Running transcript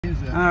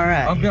All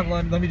right.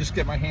 Let me just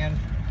get my hand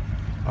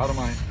out of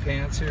my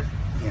pants here.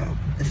 Yeah.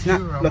 It's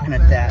not looking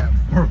at that.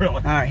 Really?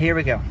 All right, here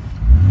we go.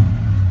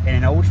 In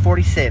an old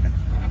 47.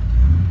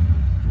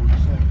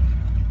 47.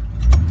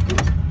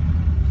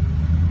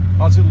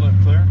 How's it look,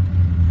 clear?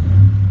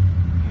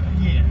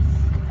 Yes.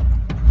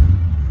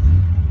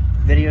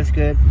 Video's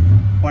good.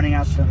 Pointing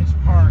out some. It's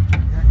parked.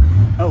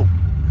 Oh.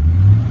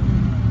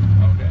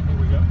 Okay, here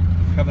we go.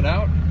 Coming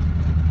out.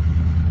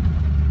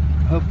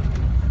 Hope.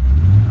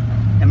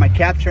 Am I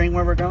capturing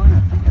where we're going? I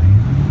think I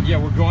am. Yeah,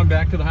 we're going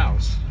back to the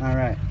house. All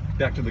right.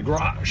 Back to the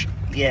garage.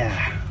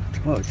 Yeah.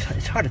 Whoa,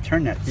 it's hard to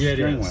turn that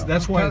steering wheel.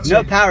 That's why it's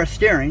no power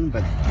steering,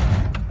 but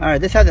all right.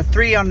 This has a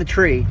 3 on the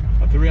tree.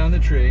 A 3 on the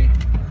tree.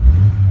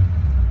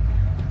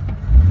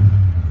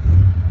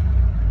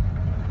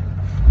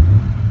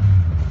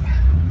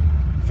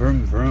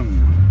 Vroom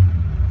vroom.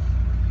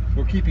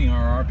 We're keeping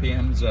our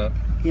RPMs up.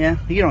 Yeah,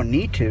 you don't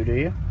need to, do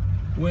you?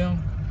 Well,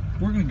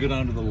 we're going to go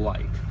down to the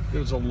light.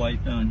 There's a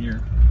light down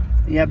here.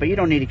 Yeah, but you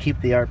don't need to keep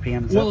the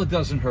RPMs up. Well, it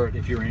doesn't hurt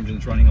if your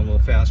engine's running a little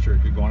faster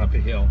if you're going up a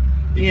hill.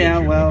 Yeah,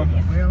 well.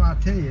 Well, I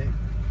tell you,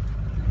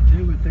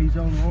 too, with these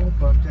old oil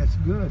pumps, that's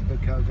good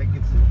because it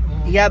gets the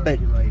oil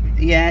circulating.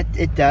 Yeah,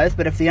 it does.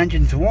 But if the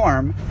engine's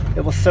warm,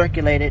 it will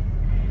circulate it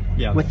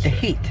with the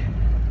heat.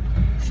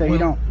 So you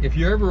don't. If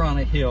you're ever on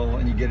a hill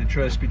and you get a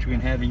choice between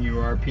having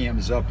your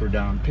RPMs up or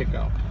down, pick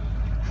up.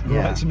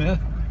 Yeah. Right, Smith?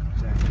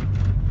 Exactly.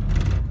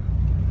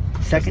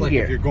 Second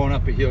gear. If you're going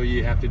up a hill,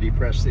 you have to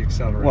depress the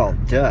accelerator. Well,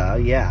 duh,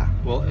 yeah.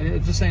 Well,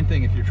 it's the same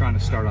thing if you're trying to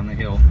start on the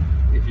hill.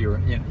 If you're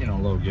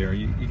in low gear,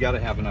 you got to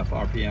have enough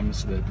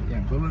RPMs that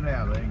pull it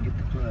out there and get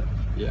the clutch.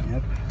 Yeah.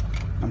 Yep.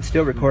 I'm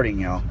still recording,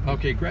 y'all.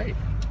 Okay, great.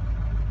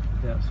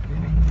 Without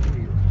spinning the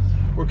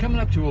wheels. We're coming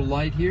up to a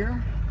light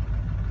here.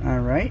 All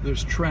right.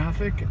 There's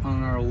traffic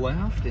on our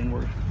left, and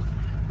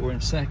we're in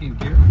second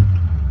gear.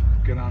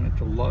 Get on it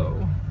to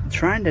low. I'm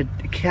trying to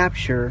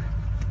capture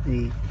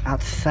the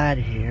outside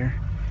here.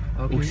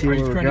 Okay. We'll see Are where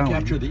you we're trying going. to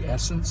capture the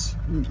essence?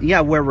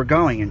 Yeah, where we're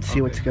going and see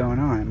Okay. what's going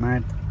on.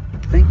 I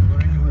think.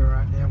 We're anywhere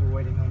right now. We're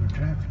waiting on the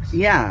traffic.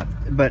 Yeah,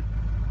 but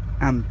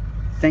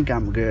think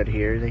I'm good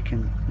here.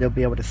 They'll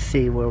be able to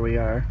see where we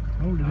are.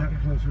 Hold it up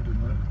closer to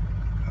the.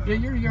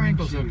 Yeah, your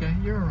ankle's okay.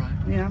 You're all right.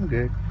 Yeah, I'm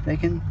good. They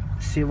can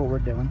see what we're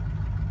doing.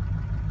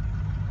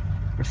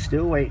 We're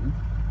still waiting.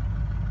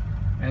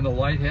 And the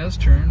light has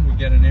turned. We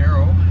get an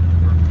arrow.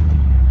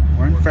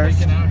 We're in first.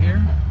 Taking out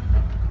here.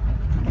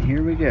 And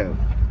here we go.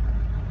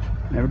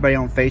 Everybody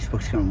on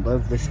Facebook's gonna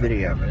love this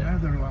video.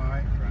 Another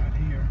light right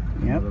here.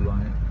 Yep. Another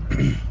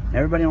light.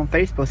 Everybody on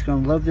Facebook's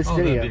gonna love this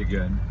video. That'd be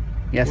good.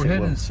 Yes, we're it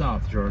heading will.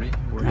 south, Jordy.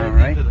 We're All heading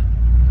right. into the.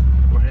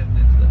 We're heading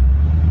into the.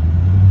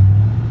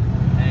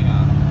 Hang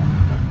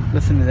on.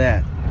 Listen to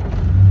that.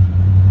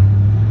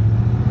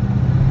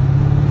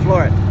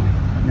 Floor it.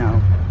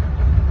 No.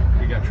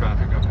 We got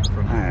traffic up in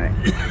front. All right.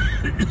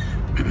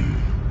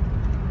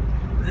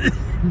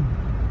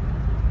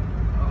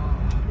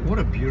 What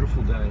a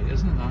beautiful day,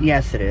 isn't it? Huh?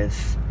 Yes, it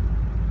is.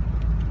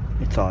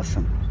 It's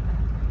awesome.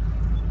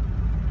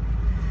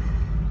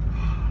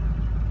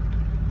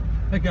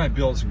 That guy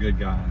Bill's a good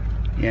guy.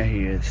 Yeah,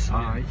 he is.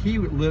 He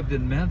lived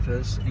in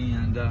Memphis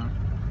and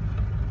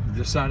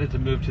decided to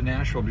move to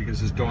Nashville because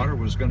his daughter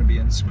was going to be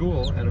in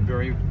school at a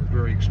very,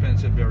 very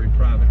expensive, very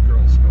private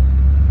girls' school.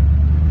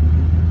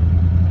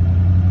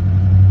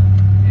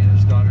 And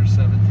his daughter's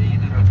 17,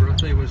 and her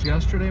birthday was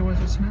yesterday, was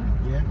it, Smith?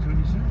 Yeah, that's what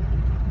he said.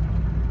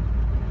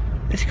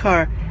 This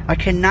car, I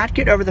cannot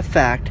get over the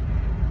fact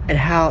at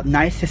how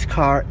nice this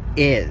car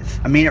is.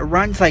 I mean, it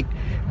runs like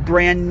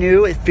brand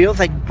new. It feels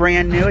like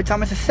brand new. It's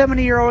almost a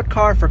 70-year-old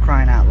car, for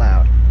crying out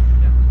loud.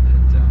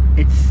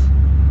 Yeah,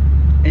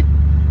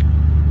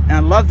 And I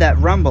love that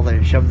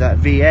rumblage of that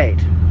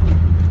V8.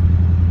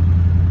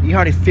 You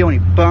hardly feel any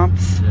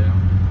bumps. yeah.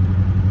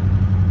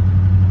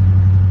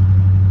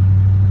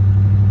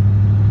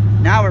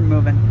 Now we're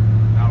moving.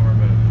 Now we're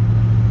moving.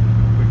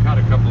 We caught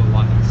a couple of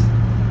lights.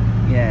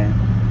 Yeah.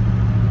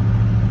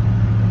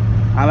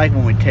 I like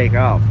when we take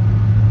off.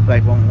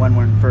 Like when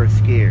we're in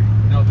first gear.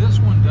 Now this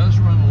one does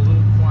run a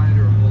little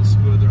quieter, a little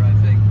smoother, I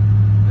think,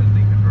 than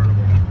the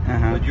convertible.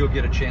 Uh-huh. But you'll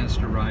get a chance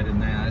to ride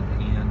in that,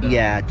 and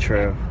Yeah,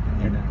 true.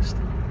 in the next.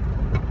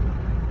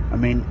 I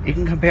mean, you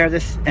can compare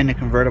this and the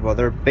convertible.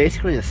 They're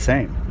basically the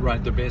same.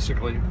 Right, they're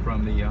basically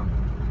from the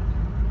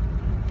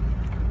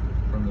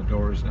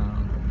doors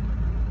down.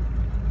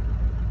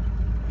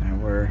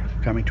 And we're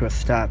coming to a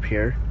stop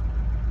here.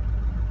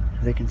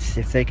 If they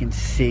can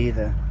see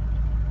the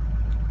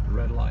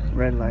Red light.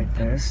 red light And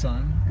there the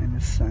sun. and the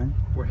sun.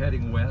 We're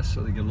heading west,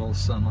 so they get a little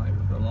sunlight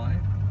with the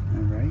light.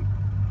 All right.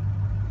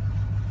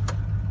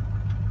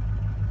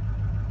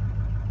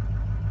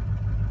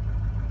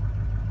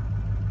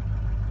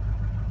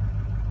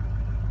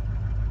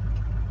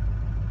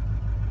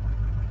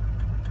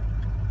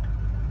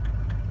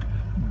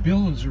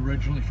 Bill is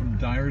originally from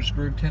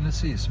Dyersburg,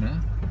 Tennessee,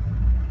 Smith,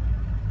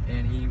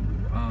 and he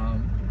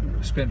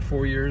spent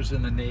 4 years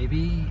in the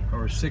Navy,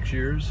 or 6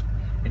 years,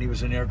 and he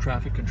was an air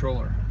traffic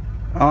controller.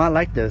 Oh, I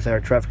like those air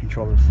traffic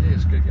controllers.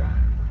 He's a good guy.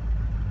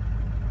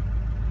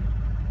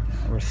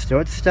 We're still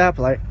at the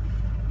stoplight.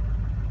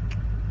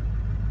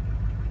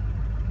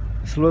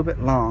 It's a little bit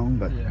long,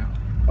 but Yeah.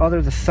 oh,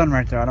 there's a sun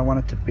right there. I don't want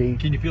it to be.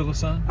 Can you feel the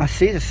sun? I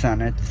see the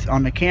sun. It's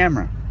on the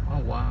camera. Oh,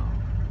 wow.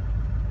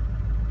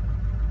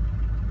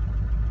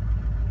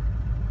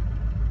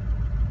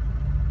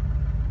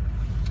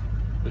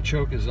 The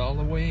choke is all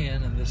the way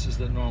in, and this is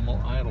the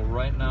normal idle.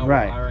 Right now,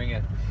 Right. we're firing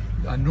at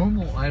a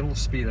normal idle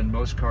speed on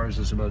most cars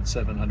is about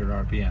 700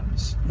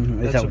 RPMs. Mhm.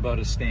 Is That's that- about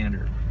a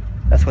standard.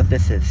 That's what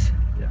this is.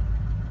 Yeah.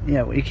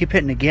 Yeah, well, you keep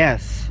hitting the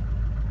gas.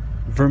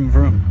 Vroom,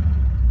 vroom.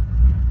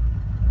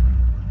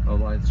 The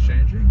light's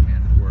changing,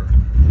 and we're.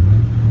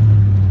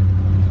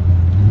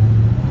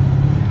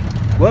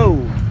 Whoa!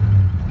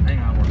 Hang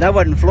on. That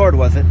wasn't floored,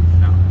 was it?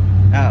 No.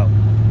 Oh.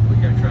 We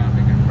got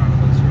traffic in front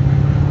of us.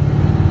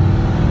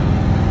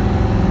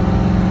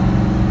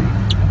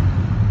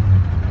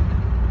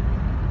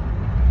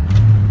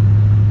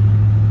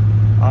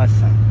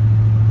 Awesome.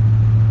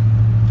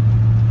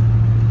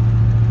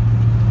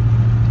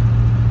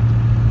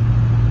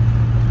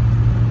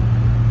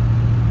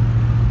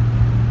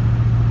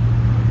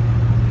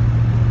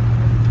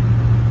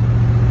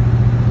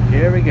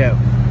 Here we go.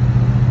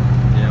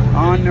 Yeah, we're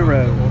On getting the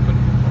road. Open,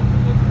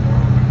 little bit more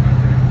open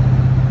country.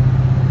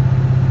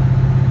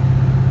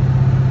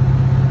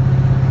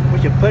 We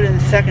should put it in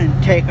second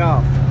and take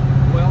off.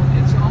 Well,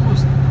 it's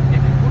almost, if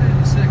you put it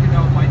in second,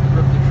 it might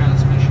rip the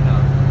transmission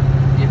out.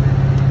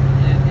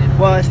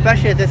 Well,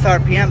 especially at this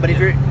RPM. But if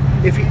you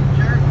Jerk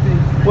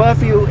these.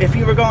 well, if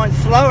you were going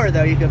slower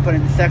though, you could put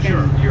it in second,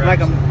 Sure, you're like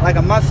absolutely-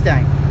 a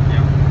Mustang.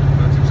 Yeah,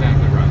 that's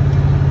exactly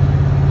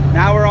right.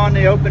 Now we're on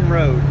the open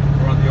road.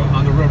 We're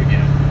on the road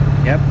again.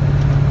 Yep.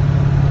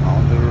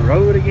 On the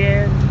road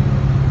again.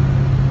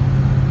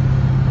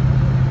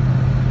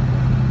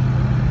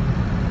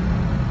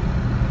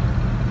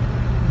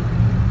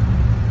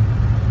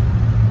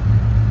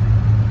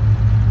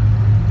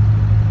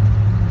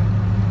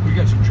 We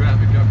got some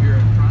traffic up here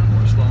in front.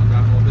 We're slowing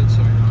down a little bit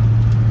so we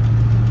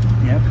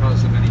don't Yep.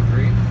 cause them any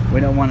grief. We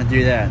don't want to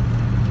do that.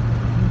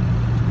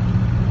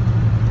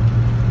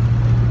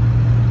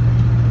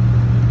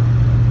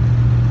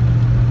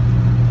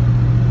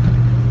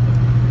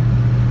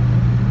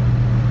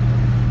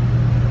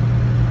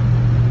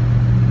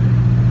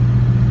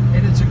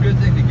 And it's a good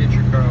thing to get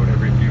your car out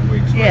every few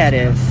weeks. Yeah, it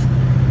right? is.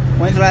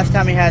 When's the last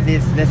time you had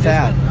this It's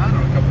out? been, I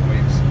don't know, a couple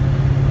weeks.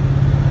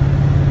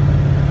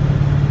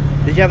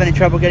 Did you have any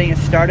trouble getting it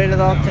started at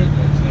all? No, it's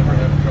never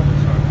had trouble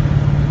starting.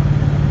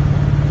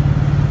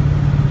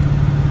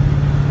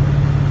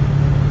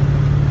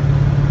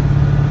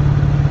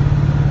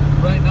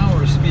 Right now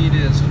our speed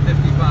is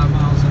 55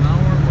 miles an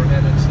hour. We're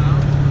headed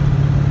south.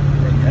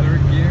 We're in Yep.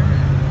 third gear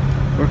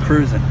and We're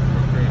cruising.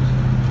 we're crazy.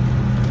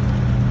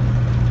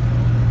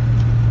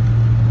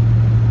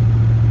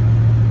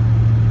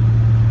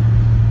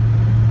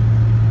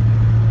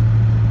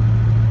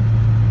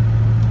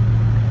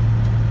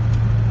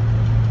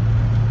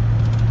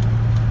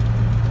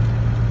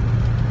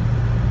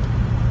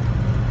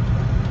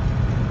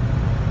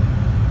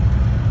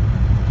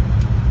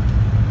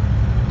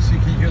 See,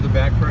 can you hear the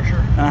back pressure?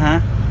 Uh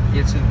huh.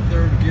 It's in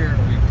third gear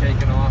and we've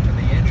taken off and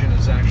the engine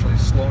is actually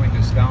slowing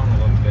us down a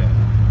little bit.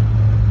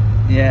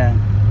 Yeah.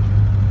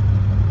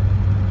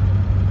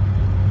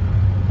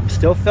 I'm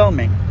still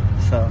filming,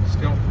 so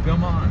Still,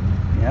 film on.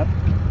 yep.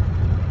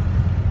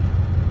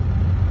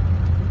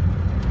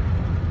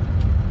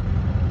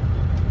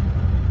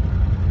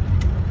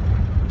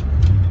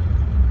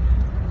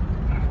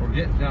 We're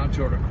getting down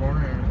toward a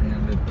corner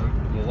and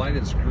the light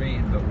is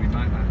green, but we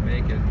might not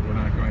make it. We're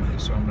not going to,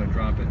 so I'm going to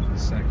drop it to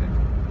second.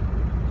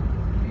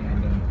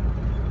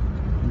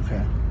 And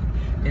Okay.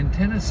 in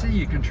Tennessee,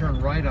 you can turn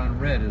right on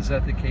red. Is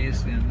that the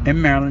case in?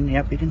 In Maryland,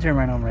 yep, you can turn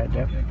right on red.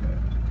 Yep. Okay, good.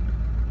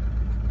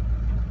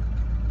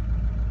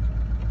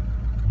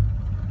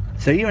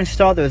 So you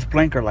installed those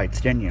blinker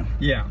lights, didn't you?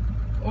 Yeah.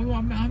 Oh,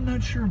 I'm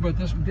not sure about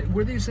this.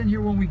 Were these in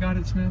here when we got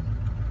it, Smith?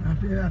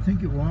 I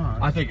think it was.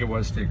 I think it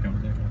was taken over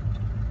there.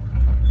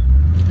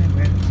 I think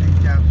we had to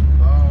change out some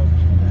bulbs.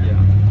 And that.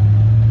 Yeah.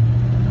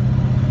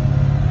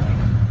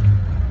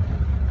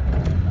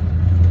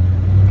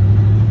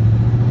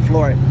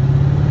 Floor it.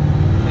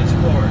 It's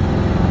forward.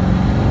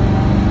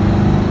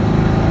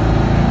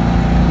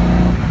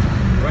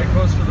 Right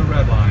close to the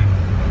red line.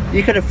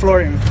 You could have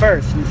floored it in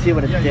first and see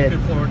what it Yeah, did. you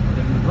could floor it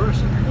in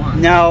reverse if you want.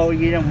 No,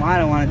 you don't. I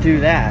don't want to do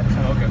that.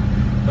 Oh, okay.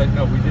 But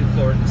no, we did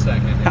floor it in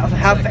second.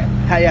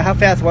 How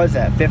fast was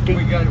that? 50?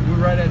 We got it. We're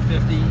right at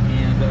 50,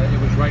 and it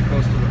was right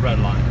close to the red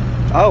line.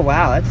 Oh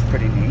wow, that's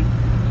pretty neat.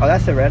 Oh,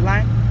 that's the red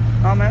line,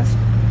 almost.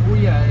 Well,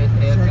 yeah,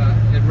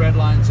 it red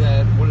lines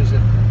at what is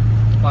it,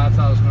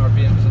 5,000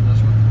 RPMs in this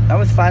one. That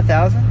was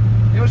 5,000.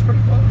 It was pretty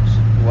close.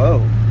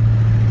 Whoa.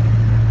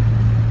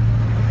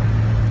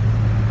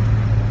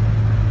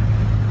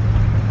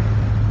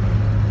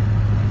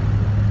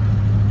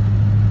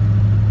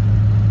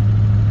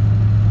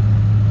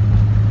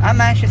 I'm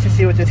anxious to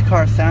see what this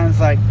car sounds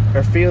like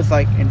or feels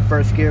like in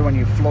first gear when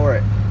you floor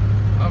it.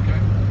 Okay.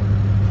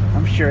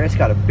 I'm sure it's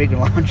got a big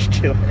launch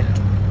to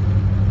it.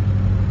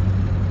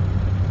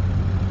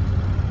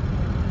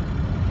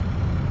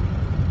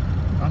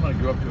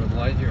 go up to a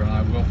light here, and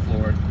I will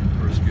floor it in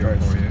first gear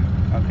for you.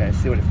 Okay,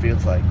 see what it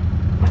feels like.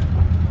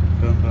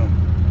 Boom, boom.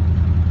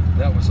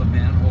 That was a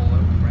manhole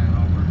that we ran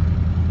over.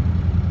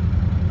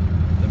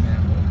 The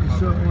manhole cover.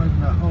 So it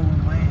wasn't a whole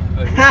man.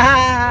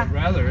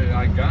 Rather,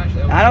 gosh,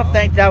 that was I don't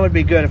think that would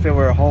be good if it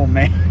were a whole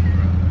man.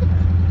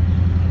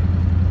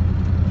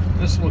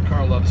 This little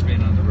car loves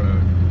being on the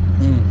road.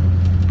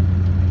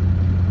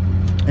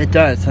 It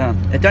does, huh?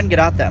 It doesn't get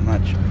out that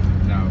much.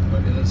 No,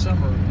 but in the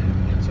summer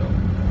it gets old.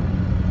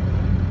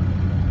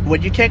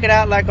 Would you take it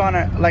out like on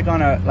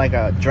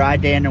a dry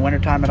day in the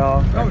wintertime at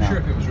all? Oh, sure,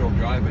 if it was real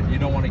dry, but you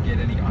don't want to get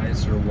any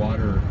ice or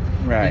water.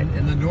 Right.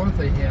 In the north,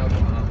 they have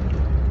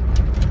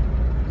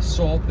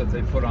salt that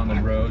they put on the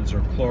roads,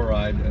 or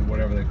chloride,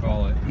 whatever they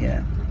call it.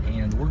 Yeah.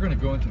 And we're going to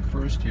go into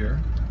first gear.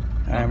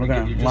 All right, we're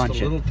going to launch it.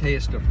 Just a little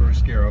taste of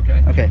first gear,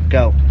 okay? Okay,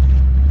 go.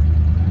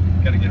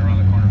 Got to get around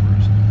the corner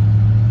first.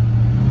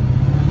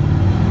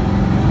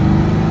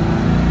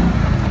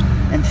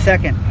 And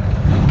second.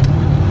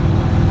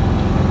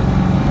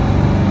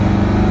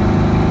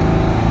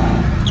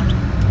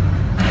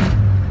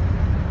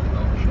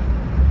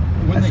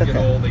 When they get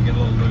old, they get a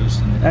little loose.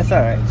 And that's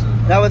all right.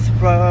 That was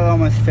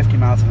almost 50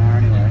 miles an hour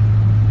anyway.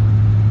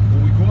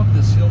 When we go up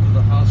this hill to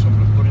the house, I'm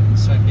going to put it in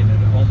second, and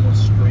it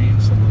almost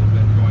strains a little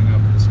bit going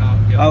up this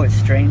hill. Oh, it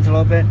strains a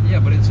little bit? Yeah,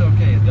 but it's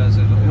okay. It does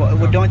it.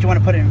 Well, don't you want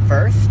to put it in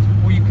first?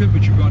 Well, you could,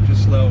 but you're going too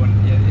slow, and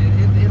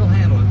it'll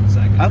handle it in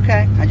second.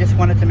 Okay, I just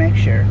wanted to make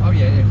sure. Oh,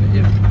 yeah.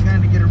 If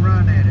Kind of get a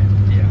run at it.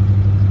 Yeah.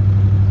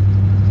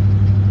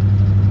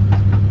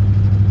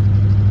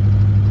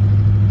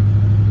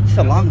 It's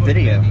a long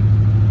video.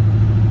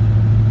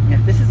 Yeah,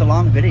 this is a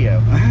long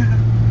video.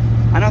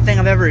 I don't think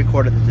I've ever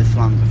recorded it this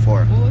long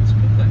before. Well, that's a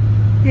good thing.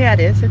 Yeah, it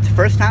is. It's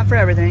first time for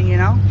everything, you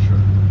know? Sure.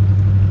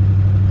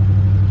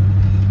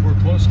 We're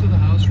close to the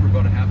house. We're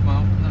about a half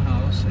mile from the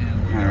house,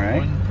 and we're on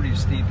one pretty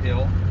steep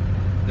hill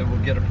that we'll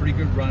get a pretty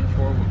good run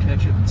for. We'll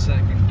catch it in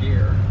second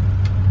gear.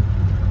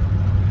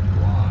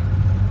 Block.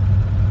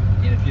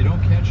 And if you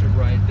don't catch it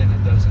right, then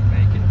it doesn't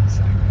make it in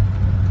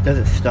second. Does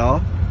it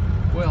stall?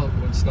 Well, it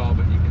would stall,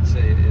 but you can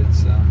say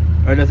it's...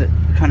 or does it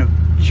kind of...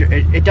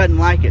 It doesn't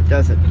like it,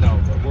 does it? No,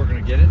 but we're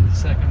going to get it in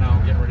second now.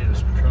 We're getting ready to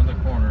turn the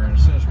corner, and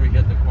as soon as we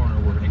hit the corner,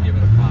 we're going to give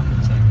it a pop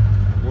in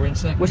second. We're in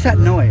second. What's that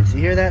noise?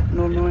 You hear that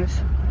little noise?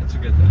 It's a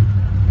good thing.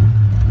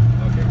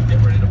 Okay, we're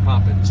getting ready to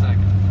pop it in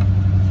second.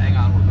 Hang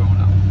on, we're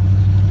going up.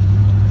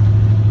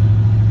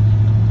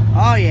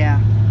 Oh,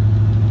 yeah.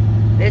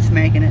 It's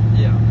making it.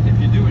 Yeah, if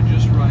you do it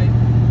just right,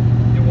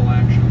 it will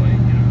actually,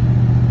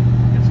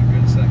 it's a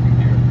good second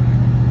gear thing.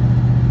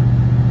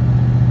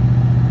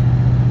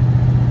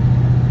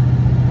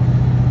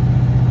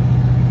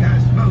 You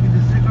gotta smoke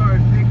the cigar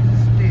as big as a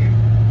stick.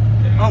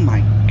 Yeah. Oh,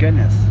 my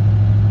goodness.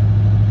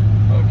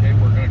 Okay,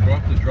 we're going to go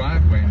up the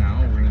driveway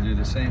now. We're going to do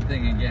the same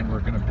thing again. We're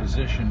going to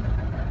position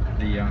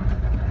the,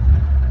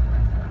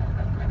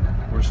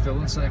 we're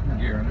still in second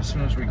gear, and as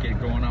soon as we get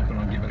going up and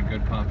I'll give it a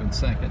good pop in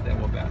second, then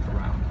we'll back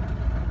around.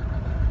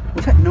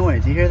 What's that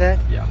noise? You hear that?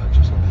 Yeah, that's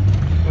just a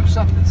little. If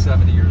something's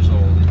 70 years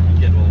old, you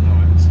get a little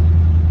noise.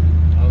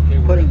 Okay,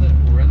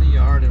 we're in the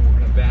yard, and we're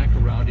going to back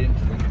around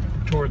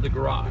toward the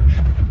garage.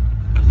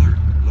 Alert,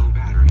 low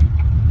battery.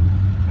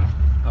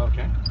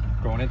 Okay,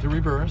 going into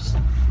reverse.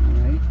 All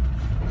right.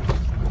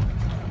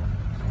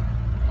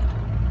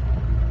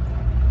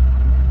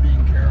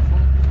 Being careful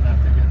not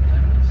to get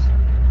things.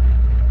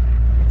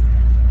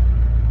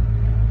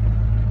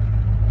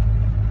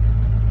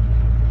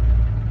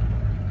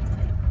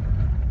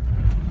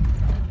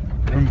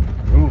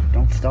 Ooh,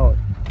 don't stall it.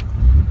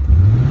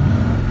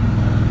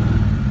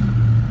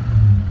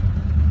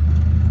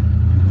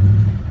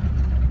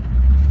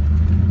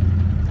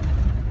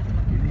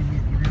 You need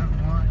to get out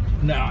and watch.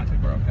 No, I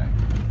think we're okay.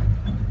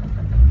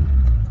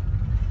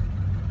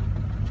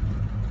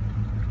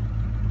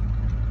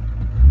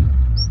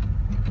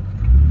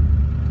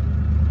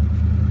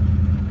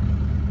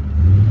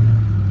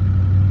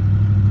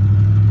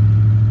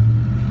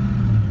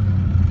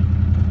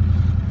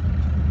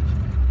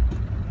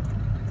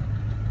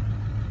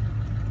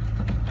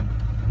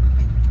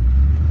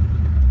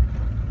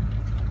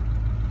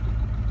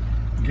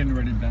 Getting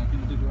ready to back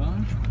into the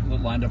garage.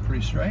 Lined up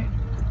pretty straight.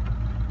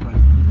 Right.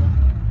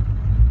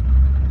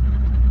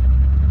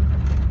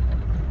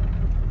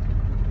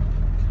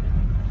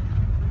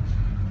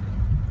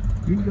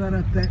 You got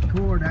up that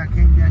cord, I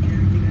came down here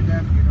to get it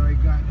up, you'd already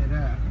gotten it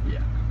up.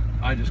 Yeah.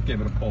 I just gave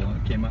it a pull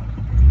and it came up.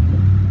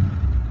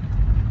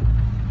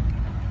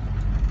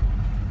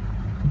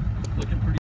 Looking pretty